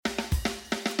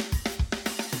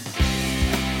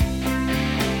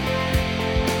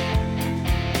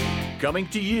Coming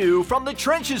to you from the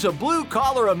trenches of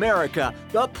blue-collar America,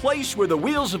 the place where the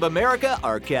wheels of America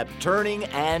are kept turning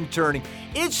and turning.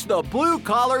 It's the Blue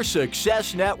Collar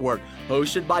Success Network,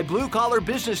 hosted by blue-collar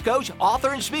business coach, author,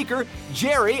 and speaker,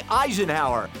 Jerry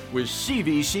Eisenhower, with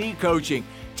CVC Coaching.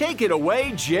 Take it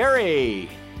away, Jerry.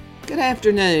 Good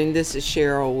afternoon. This is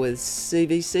Sheryl with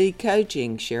CVC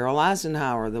Coaching. Sheryl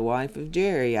Eisenhower, the wife of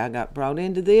Jerry. I got brought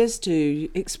into this to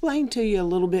explain to you a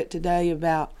little bit today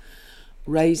about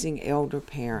raising elder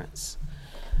parents.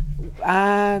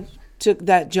 I took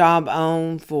that job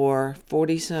on for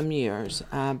 40-some years.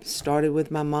 I started with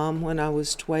my mom when I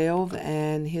was 12,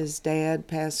 and his dad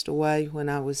passed away when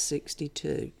I was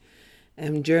 62.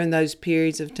 And during those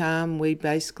periods of time, we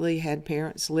basically had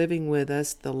parents living with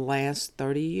us the last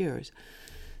 30 years.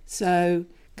 So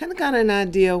kind of got an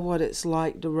idea what it's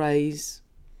like to raise,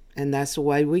 and that's the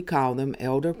way we call them,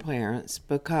 elder parents,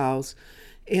 because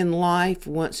in life,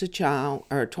 once a child,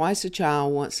 or twice a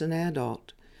child, once an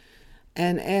adult.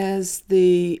 And as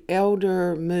the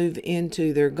elder move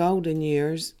into their golden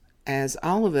years, as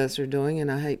all of us are doing,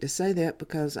 and I hate to say that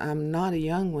because I'm not a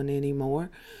young one anymore,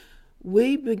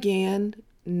 we began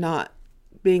not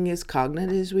being as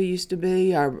cognizant as we used to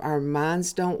be. Our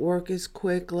minds don't work as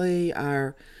quickly.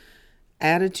 Our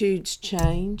attitudes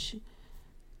change.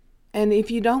 And if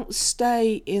you don't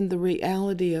stay in the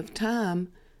reality of time,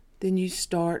 then you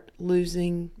start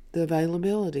losing the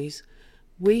availabilities.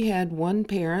 We had one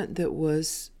parent that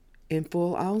was in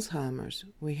full Alzheimer's.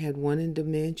 We had one in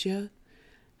dementia,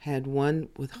 had one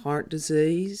with heart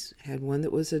disease, had one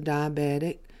that was a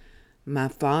diabetic. My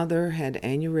father had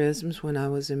aneurysms when I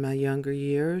was in my younger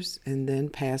years and then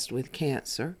passed with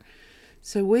cancer.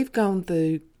 So we've gone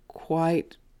through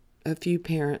quite a few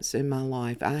parents in my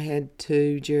life. I had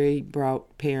two. Jerry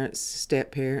brought parents,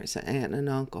 step-parents, an aunt and an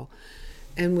uncle.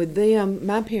 And with them,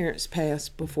 my parents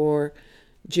passed before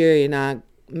Jerry and I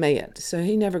met. So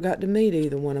he never got to meet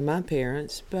either one of my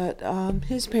parents. But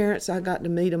his parents, I got to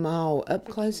meet them all up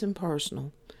close and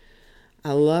personal.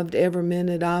 I loved every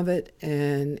minute of it,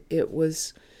 and it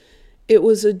was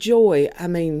a joy. I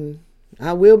mean,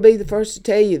 I will be the first to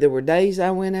tell you, there were days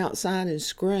I went outside and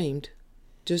screamed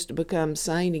just to become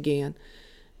sane again.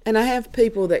 And I have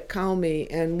people that call me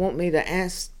and want me to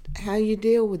ask how you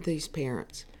deal with these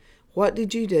parents. What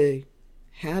did you do?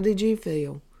 How did you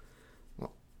feel?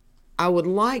 Well, I would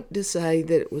like to say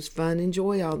that it was fun and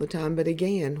joy all the time, but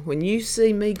again, when you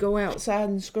see me go outside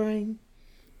and scream,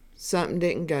 something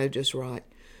didn't go just right.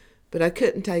 But I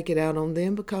couldn't take it out on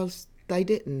them because they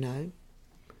didn't know.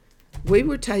 We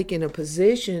were taking a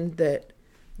position that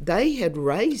they had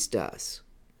raised us.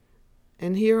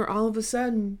 And here, all of a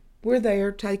sudden, we're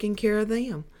there taking care of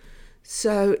them.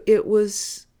 So it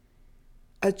was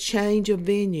a change of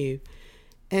venue.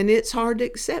 And it's hard to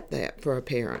accept that for a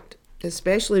parent,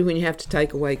 especially when you have to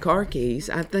take away car keys.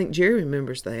 I think Jerry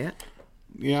remembers that.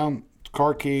 Yeah,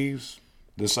 car keys,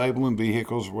 disabling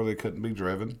vehicles where they couldn't be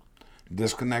driven,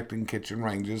 disconnecting kitchen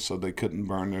ranges so they couldn't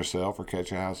burn themselves or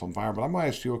catch a house on fire. But I'm going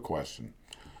to ask you a question.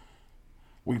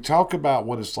 We talk about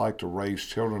what it's like to raise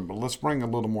children, but let's bring a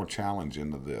little more challenge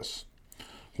into this.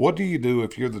 What do you do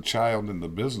if you're the child in the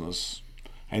business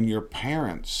and your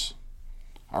parents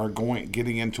are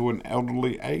getting into an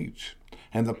elderly age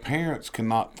and the parents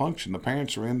cannot function? The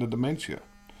parents are into dementia.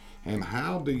 And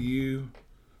how do you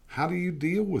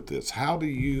deal with this? How do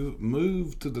you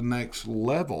move to the next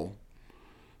level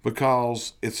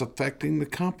because it's affecting the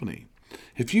company?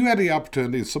 If you had the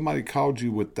opportunity, if somebody called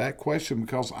you with that question,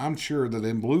 because I'm sure that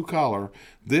in blue collar,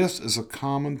 this is a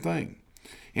common thing.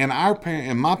 In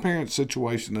my parents'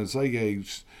 situation as they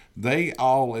aged, they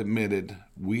all admitted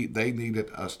they needed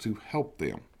us to help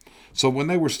them. So when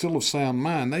they were still of sound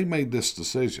mind, they made this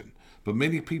decision. But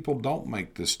many people don't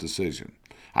make this decision.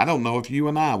 I don't know if you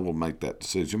and I will make that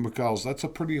decision, because that's a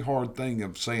pretty hard thing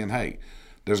of saying, hey,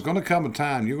 there's going to come a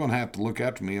time you're going to have to look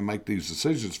after me and make these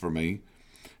decisions for me.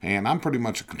 And I'm pretty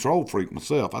much a control freak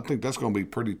myself. I think that's going to be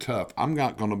pretty tough. I'm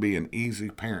not going to be an easy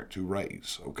parent to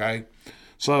raise, okay?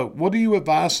 So what do you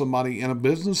advise somebody in a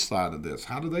business side of this?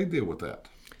 How do they deal with that?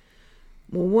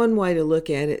 Well, one way to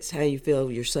look at it is how you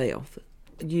feel yourself.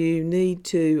 You need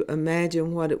to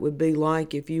imagine what it would be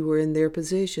like if you were in their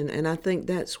position. And I think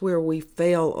that's where we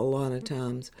fail a lot of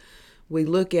times. We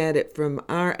look at it from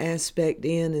our aspect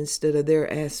in instead of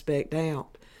their aspect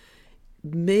out.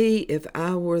 Me, if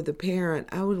I were the parent,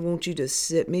 I would want you to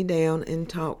sit me down and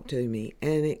talk to me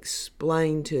and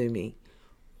explain to me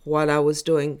what I was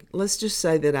doing. Let's just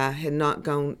say that I had not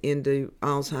gone into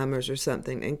Alzheimer's or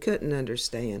something and couldn't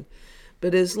understand.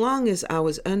 But as long as I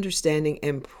was understanding,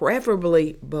 and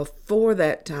preferably before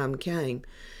that time came,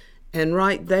 And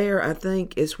right there, I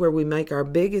think, is where we make our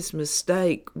biggest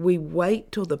mistake. We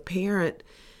wait till the parent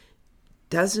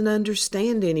doesn't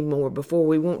understand anymore before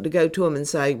we want to go to them and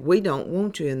say, we don't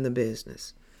want you in the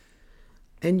business.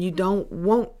 And you don't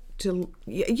want to,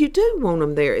 you do want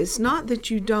them there. It's not that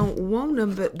you don't want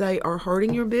them, but they are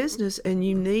hurting your business, and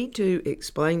you need to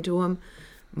explain to them,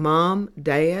 Mom,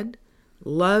 Dad,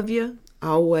 love you,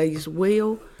 always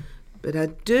will, but I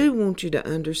do want you to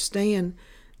understand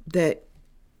that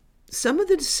some of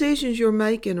the decisions you're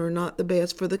making are not the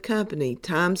best for the company.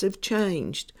 Times have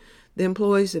changed. The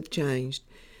employees have changed.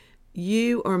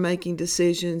 You are making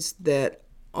decisions that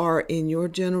are in your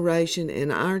generation, in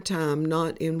our time,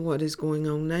 not in what is going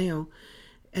on now.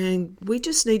 And we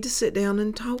just need to sit down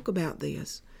and talk about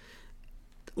this.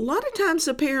 A lot of times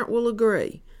the parent will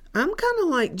agree. I'm kind of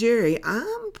like Jerry.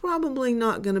 I'm probably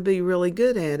not going to be really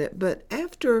good at it, but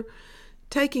after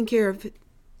taking care of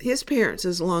his parents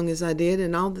as long as I did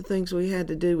and all the things we had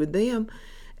to do with them,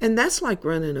 and that's like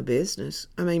running a business.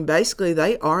 I mean, basically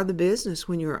they are the business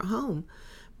when you're at home.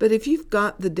 But if you've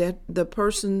got the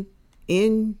person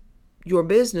in your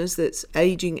business that's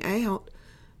aging out,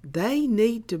 they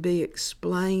need to be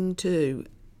explained to,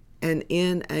 and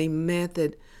in a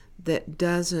method that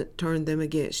doesn't turn them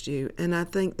against you. And I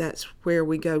think that's where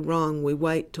we go wrong. We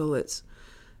wait till it's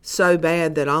so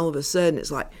bad that all of a sudden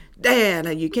it's like,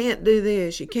 Dad, you can't do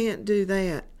this, you can't do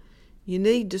that. You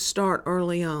need to start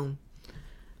early on.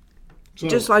 So,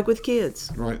 just like with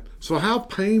kids. Right. So how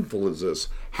painful is this?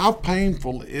 How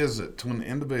painful is it to an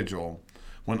individual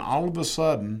when all of a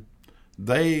sudden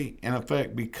they, in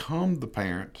effect, become the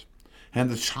parent,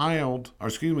 and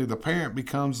the parent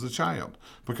becomes the child,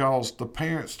 because the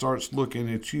parent starts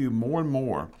looking at you more and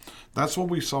more. That's what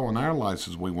we saw in our lives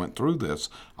as we went through this.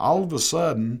 All of a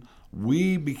sudden,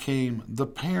 we became the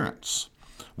parents.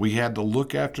 We had to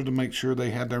look after to make sure they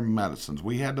had their medicines.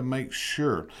 We had to make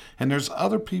sure. And there's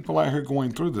other people out here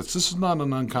going through this. This is not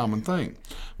an uncommon thing.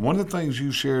 One of the things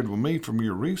you shared with me from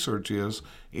your research is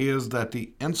that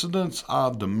the incidence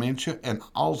of dementia and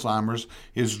Alzheimer's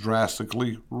is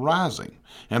drastically rising.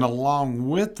 And along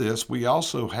with this, we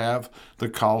also have the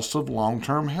cost of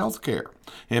long-term health care.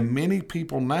 And many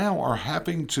people now are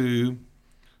having to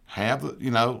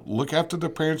look after their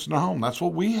parents in their home. That's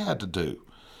what we had to do.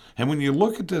 And when you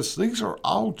look at this, these are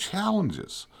all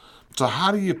challenges. So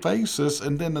how do you face this?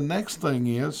 And then the next thing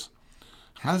is,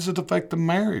 how does it affect the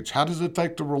marriage? How does it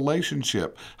affect the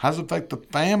relationship? How does it affect the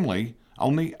family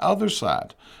on the other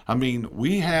side? I mean,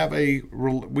 we have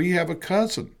a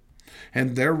cousin,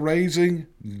 and they're raising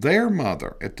their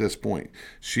mother at this point.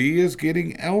 She is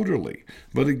getting elderly.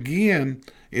 But again,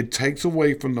 it takes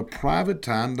away from the private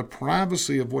time, the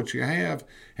privacy of what you have,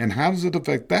 and how does it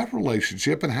affect that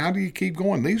relationship, and how do you keep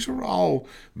going? These are all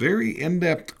very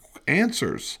in-depth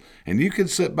answers, and you can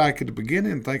sit back at the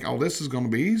beginning and think, oh, this is going to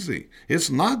be easy. It's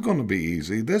not going to be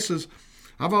easy.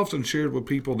 I've often shared with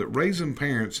people that raising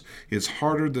parents is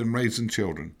harder than raising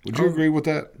children. Would you agree with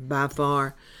that? By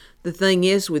far. The thing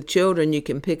is, with children, you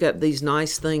can pick up these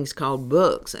nice things called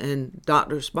books, and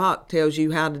Dr. Spock tells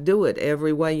you how to do it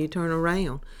every way you turn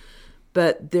around.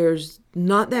 But there's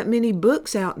not that many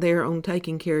books out there on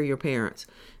taking care of your parents.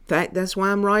 In fact, that's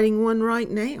why I'm writing one right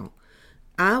now.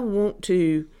 I want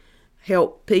to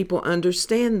help people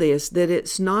understand this, that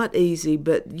it's not easy,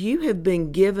 but you have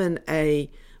been given a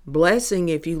blessing,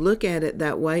 if you look at it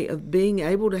that way, of being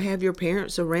able to have your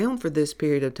parents around for this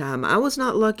period of time. I was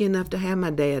not lucky enough to have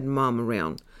my dad and mom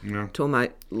around till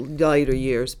my later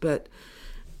years, but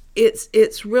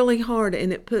it's really hard,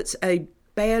 and it puts a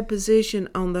bad position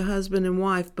on the husband and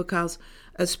wife, because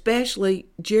especially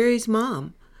Jerry's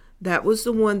mom, that was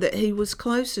the one that he was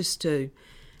closest to,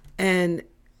 and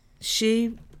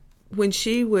when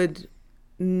she would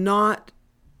not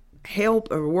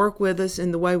help or work with us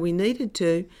in the way we needed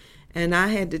to, and I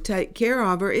had to take care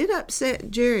of her, it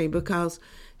upset Jerry, because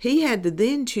he had to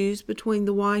then choose between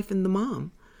the wife and the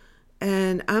mom.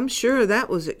 And I'm sure that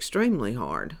was extremely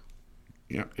hard.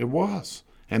 Yeah, it was.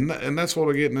 And that's what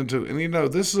we're getting into. And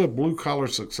this is a Blue Collar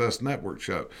Success Network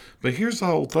show. But here's the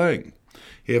whole thing.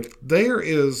 If there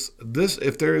is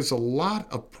a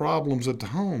lot of problems at the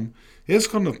home, it's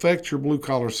going to affect your blue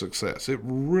collar success. It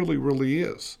really, really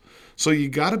is. So you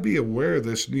got to be aware of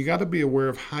this, and you got to be aware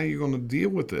of how you're going to deal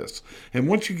with this. And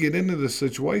once you get into this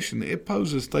situation, it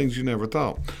poses things you never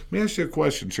thought. Let me ask you a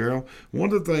question, Sheryl.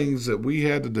 One of the things that we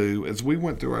had to do as we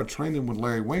went through our training with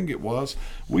Larry Winget was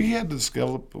we had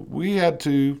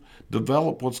to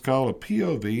develop what's called a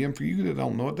POV. And for you that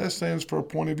don't know it, that stands for a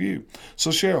point of view.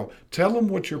 So Sheryl, tell them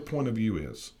what your point of view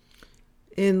is.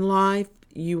 In life,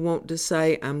 you want to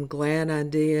say, I'm glad I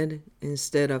did,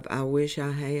 instead of I wish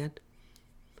I had.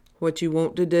 what you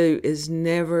want to do is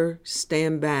never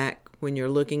stand back when you're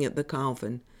looking at the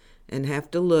coffin and have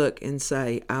to look and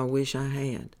say, I wish I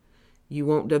had. You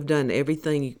won't have done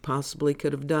everything you possibly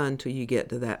could have done till you get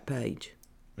to that page.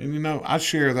 And I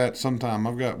share that sometime.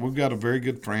 We've got a very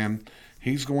good friend.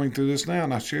 He's going through this now,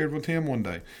 and I shared with him one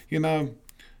day.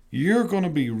 You're going to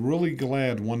be really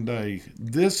glad one day.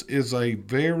 This is a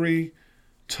very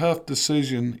tough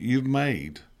decision you've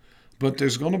made. But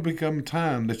there's going to become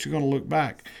time that you're going to look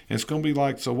back. And it's going to be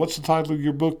like, so what's the title of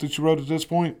your book that you wrote at this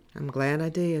point? I'm glad I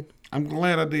did. I'm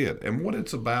glad I did. And what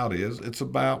it's about it's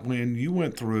about when you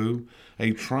went through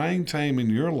a trying time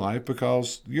in your life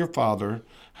because your father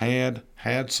had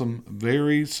some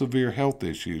very severe health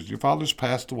issues. Your father's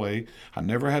passed away. I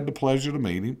never had the pleasure to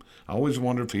meet him. I always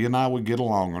wondered if he and I would get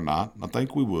along or not. I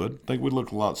think we would. I think we'd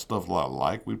look a lot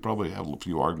alike. We'd probably have a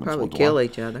few arguments. Probably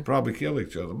kill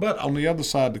each other. But on the other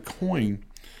side of the coin,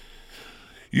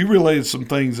 you related some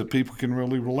things that people can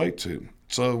really relate to.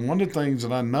 So one of the things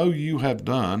that I know you have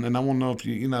done, and I want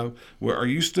to know if are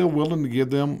you still willing to give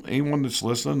them, anyone that's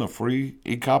listening, a free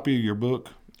e-copy of your book?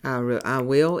 I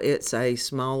will. It's a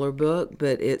smaller book,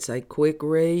 but it's a quick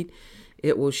read.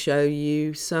 It will show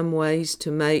you some ways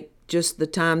to make just the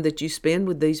time that you spend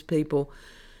with these people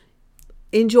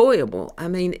enjoyable. I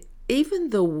mean,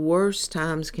 even the worst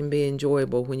times can be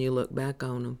enjoyable when you look back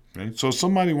on them. Okay. So if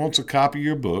somebody wants a copy of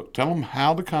your book, tell them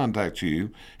how to contact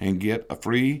you and get a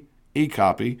free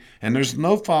e-copy. And there's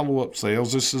no follow-up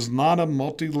sales. This is not a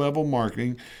multi-level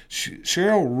marketing.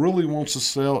 Sheryl really wants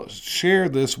to share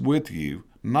this with you,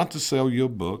 not to sell you a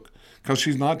book, because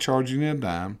she's not charging you a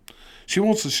dime. She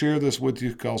wants to share this with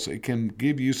you because it can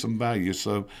give you some value.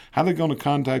 So how are they going to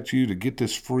contact you to get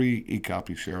this free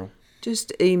e-copy, Sheryl?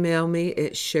 Just email me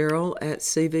at Sheryl at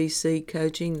CVC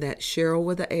Coaching. That's Sheryl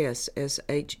with a S,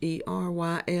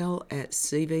 SHERYL at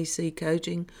CVC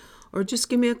Coaching. Or just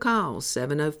give me a call,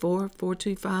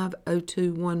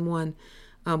 704-425-0211.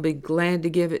 I'll be glad to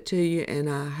give it to you, and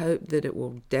I hope that it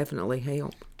will definitely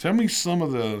help. Tell me some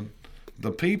of the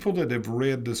people that have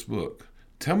read this book.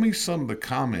 Tell me some of the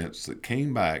comments that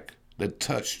came back that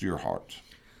touched your heart.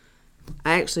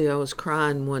 I was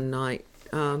crying one night,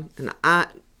 and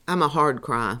I'm a hard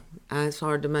cry. It's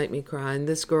hard to make me cry. And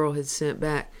this girl had sent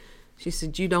back, she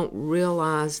said, you don't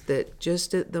realize that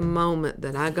just at the moment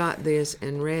that I got this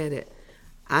and read it,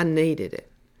 I needed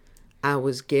it. I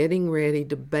was getting ready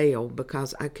to bail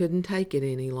because I couldn't take it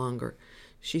any longer.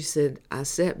 She said, I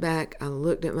sat back, I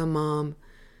looked at my mom,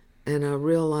 and I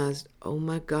realized, oh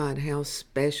my God, how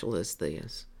special is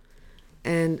this?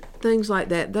 And things like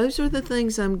that. Those are the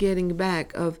things I'm getting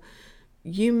back of,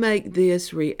 you make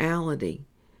this reality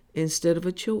instead of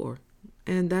a chore.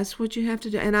 And that's what you have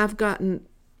to do. And I've gotten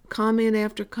comment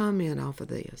after comment off of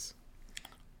this.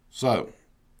 So,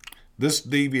 this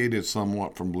deviated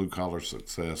somewhat from blue collar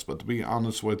success, but to be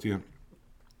honest with you,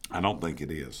 I don't think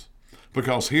it is.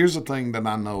 Because here's the thing that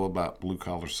I know about blue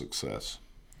collar success,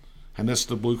 and it's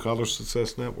the Blue Collar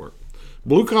Success Network.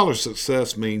 Blue collar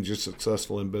success means you're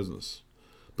successful in business,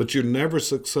 but you're never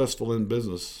successful in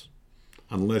business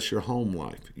unless your home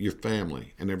life, your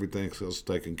family, and everything else is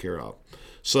taken care of.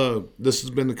 So this has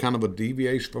been kind of a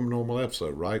deviation from a normal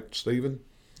episode, right, Stephen?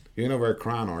 You ain't over there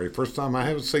crying, are you? First time I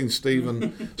haven't seen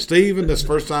Stephen. Stephen, this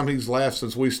first time he's laughed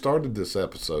since we started this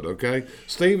episode, okay?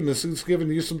 Stephen, this is giving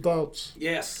you some thoughts.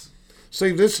 Yes.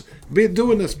 Steve,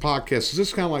 doing this podcast, is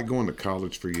this kind of like going to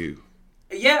college for you?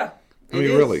 Yeah. I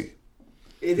mean, really.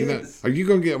 It is. Are you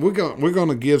going to get? We're going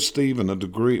to give Stephen a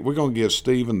degree. We're going to give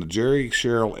Stephen the Jerry,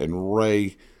 Sheryl, and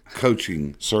Ray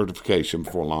coaching certification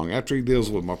before long. After he deals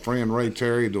with my friend Ray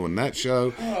Terry doing that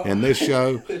show and this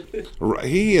show,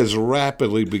 he is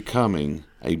rapidly becoming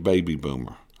a baby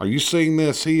boomer. Are you seeing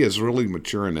this? He is really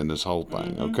maturing in this whole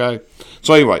thing. Okay.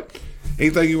 So anyway,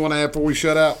 anything you want to add before we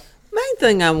shut out? Main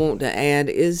thing I want to add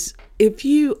is, if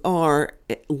you are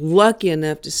lucky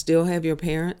enough to still have your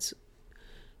parents,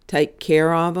 take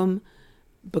care of them,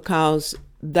 because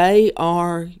they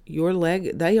are your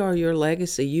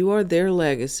legacy. You are their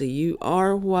legacy. You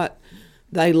are what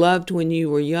they loved when you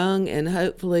were young, and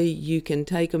hopefully you can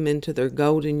take them into their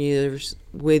golden years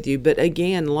with you. But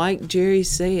again, like Jerry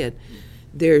said,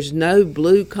 there's no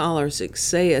blue collar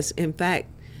success. In fact,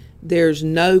 there's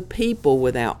no people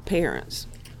without parents.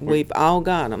 We've all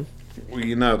got them.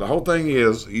 Well, the whole thing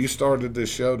is, you started this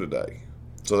show today.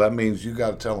 So that means you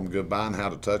got to tell them goodbye and how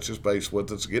to touch base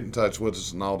with us, get in touch with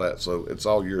us, and all that. So it's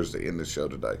all yours to end the show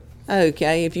today.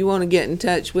 Okay, if you want to get in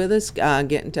touch with us,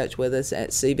 get in touch with us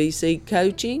at CVC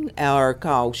Coaching, or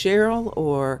call Sheryl,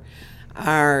 or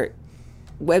our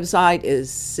website is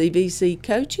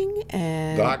cvccoaching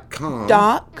and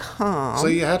 .com.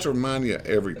 See, you have to remind you of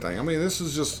everything. I mean, this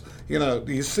is just, do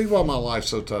you see why my life's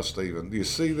so tough, Stephen? Do you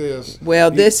see this?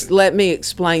 Well, let me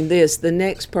explain this. The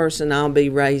next person I'll be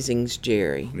raising is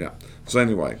Jerry. Yeah. So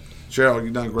anyway, Sheryl,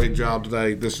 you've done a great job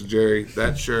today. This is Jerry.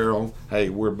 That's Sheryl. Hey,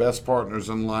 we're best partners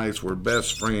in life. We're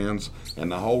best friends.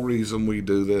 And the whole reason we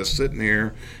do this, sitting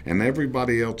here, and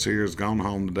everybody else here has gone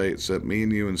home today except me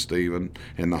and you and Stephen.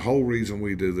 And the whole reason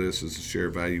we do this is to share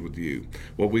value with you.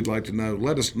 What we'd like to know,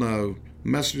 let us know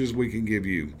messages we can give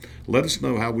you. Let us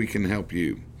know how we can help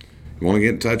you. You want to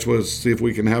get in touch with us, see if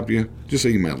we can help you? Just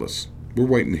email us. We're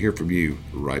waiting to hear from you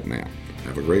right now.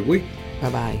 Have a great week.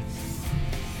 Bye-bye.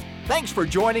 Thanks for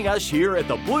joining us here at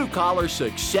the Blue Collar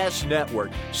Success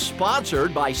Network,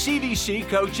 sponsored by CVC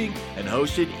Coaching and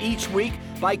hosted each week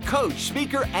by coach,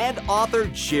 speaker, and author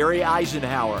Jerry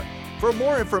Eisenhower. For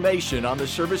more information on the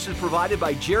services provided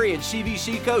by Jerry and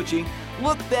CVC Coaching,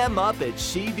 look them up at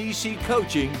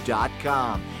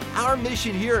cvccoaching.com. Our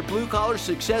mission here at Blue Collar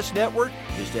Success Network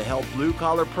is to help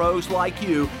blue-collar pros like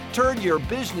you turn your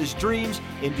business dreams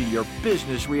into your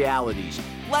business realities.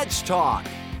 Let's talk.